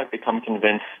 the more I've become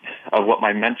convinced of what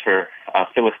my mentor,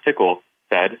 Phyllis Tickle,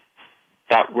 said,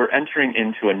 that we're entering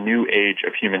into a new age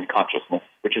of human consciousness,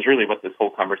 which is really what this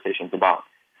whole conversation is about.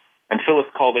 And Phyllis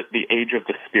called it the age of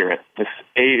the Spirit, this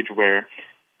age where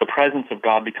the presence of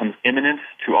God becomes imminent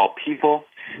to all people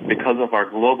because of our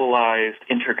globalized,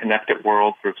 interconnected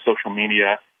world through social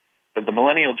media. But the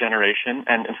millennial generation,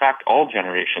 and in fact all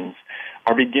generations,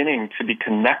 are beginning to be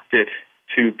connected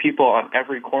to people on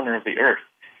every corner of the earth.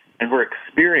 And we're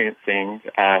experiencing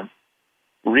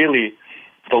really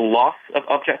the loss of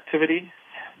objectivity,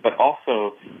 but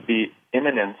also the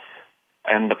imminence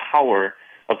and the power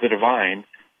of the divine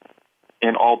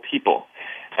in all people.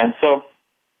 And so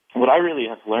what I really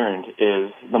have learned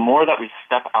is the more that we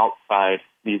step outside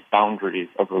these boundaries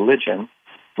of religion,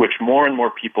 which more and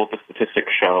more people, the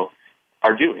statistics show,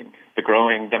 are doing. The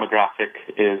growing demographic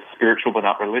is spiritual but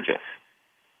not religious.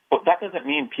 But that doesn't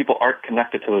mean people aren't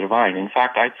connected to the divine. In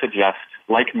fact, I'd suggest,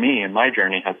 like me and my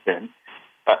journey has been,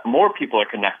 that more people are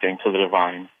connecting to the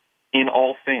divine in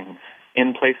all things,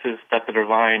 in places that the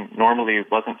divine normally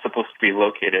wasn't supposed to be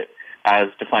located as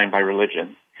defined by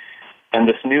religion. And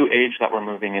this new age that we're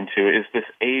moving into is this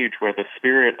age where the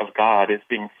Spirit of God is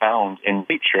being found in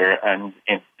nature and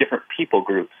in different people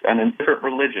groups and in different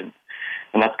religions.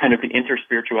 And that's kind of the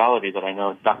interspirituality that I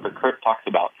know Dr. Kurt talks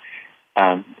about.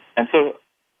 And so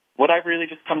what I've really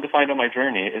just come to find on my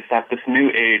journey is that this new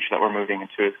age that we're moving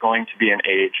into is going to be an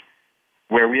age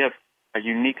where we have a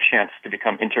unique chance to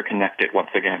become interconnected once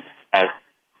again as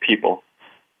people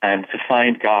and to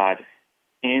find God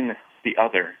in the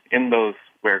other, in those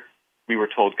where we were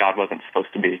told God wasn't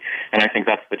supposed to be. And I think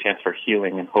that's the chance for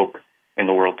healing and hope in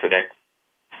the world today.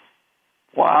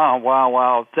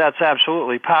 Wow. That's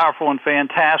absolutely powerful and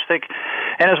fantastic.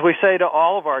 And as we say to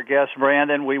all of our guests,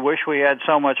 Brandon, we wish we had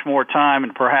so much more time,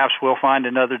 and perhaps we'll find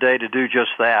another day to do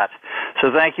just that.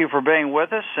 So thank you for being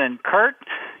with us. And Kurt,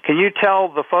 can you tell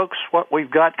the folks what we've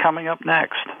got coming up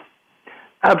next?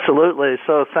 Absolutely.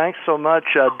 So thanks so much,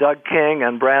 Doug King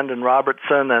and Brandon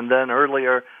Robertson, and then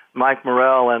earlier Mike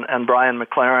Morrell and Brian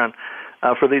McLaren,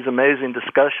 for these amazing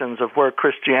discussions of where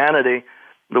Christianity,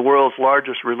 the world's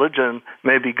largest religion,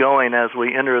 may be going as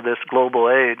we enter this global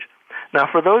age. Now,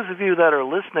 for those of you that are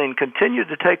listening, continue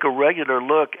to take a regular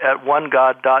look at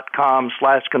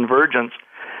onegod.com/convergence,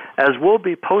 as we'll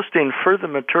be posting further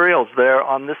materials there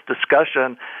on this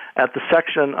discussion at the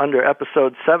section under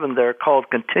Episode 7 there called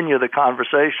Continue the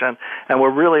Conversation, and we're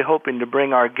really hoping to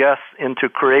bring our guests into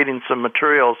creating some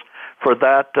materials for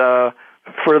that,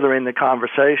 furthering the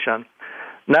conversation.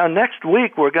 Now, next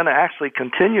week, we're going to actually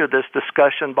continue this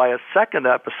discussion by a second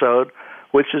episode,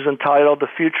 which is entitled The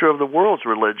Future of the World's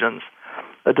Religions,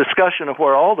 a discussion of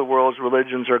where all the world's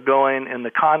religions are going in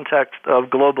the context of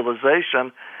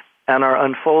globalization and our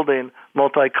unfolding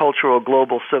multicultural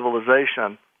global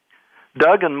civilization.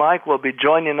 Doug and Mike will be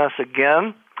joining us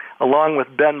again, along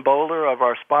with Ben Bowler of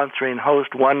our sponsoring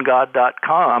host,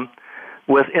 OneGod.com,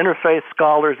 with interfaith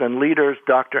scholars and leaders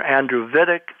Dr. Andrew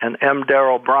Vidic and M.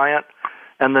 Darrell Bryant,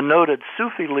 and the noted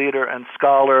Sufi leader and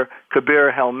scholar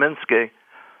Kabir Helminski.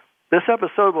 This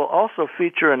episode will also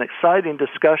feature an exciting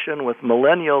discussion with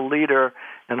millennial leader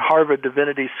and Harvard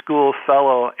Divinity School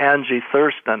fellow Angie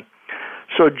Thurston.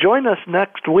 So join us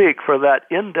next week for that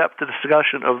in-depth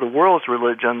discussion of the world's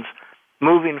religions,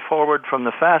 moving forward from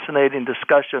the fascinating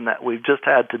discussion that we've just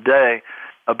had today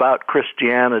about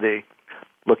Christianity.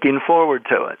 Looking forward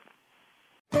to it.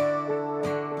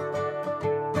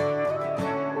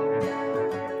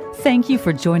 Thank you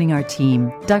for joining our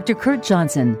team, Dr. Kurt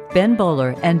Johnson, Ben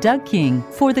Bowler, and Doug King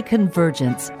for The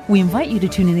Convergence. We invite you to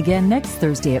tune in again next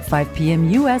Thursday at 5 p.m.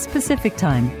 U.S. Pacific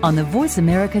Time on the Voice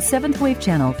America 7th Wave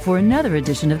channel for another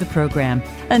edition of the program.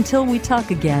 Until we talk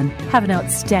again, have an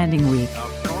outstanding week. Our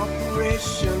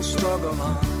corporations struggle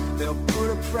on. They'll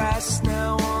put a price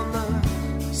now on the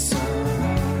sun.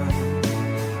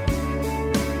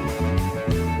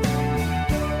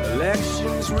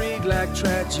 Elections rigged like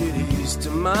tragedies.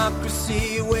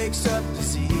 Democracy wakes up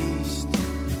diseased.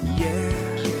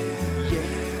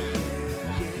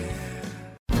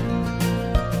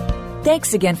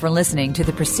 Thanks again for listening to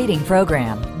the preceding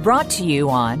program, brought to you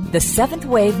on the 7th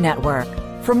Wave Network.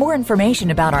 For more information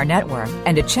about our network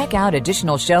and to check out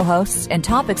additional show hosts and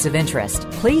topics of interest,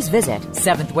 please visit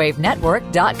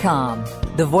SeventhWaveNetwork.com.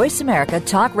 The Voice America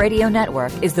Talk Radio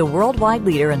Network is the worldwide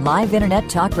leader in live Internet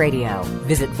talk radio.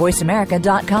 Visit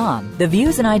VoiceAmerica.com. The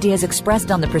views and ideas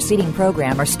expressed on the preceding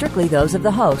program are strictly those of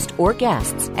the host or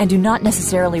guests and do not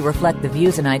necessarily reflect the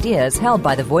views and ideas held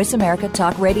by the Voice America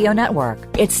Talk Radio Network,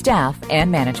 its staff, and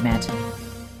management.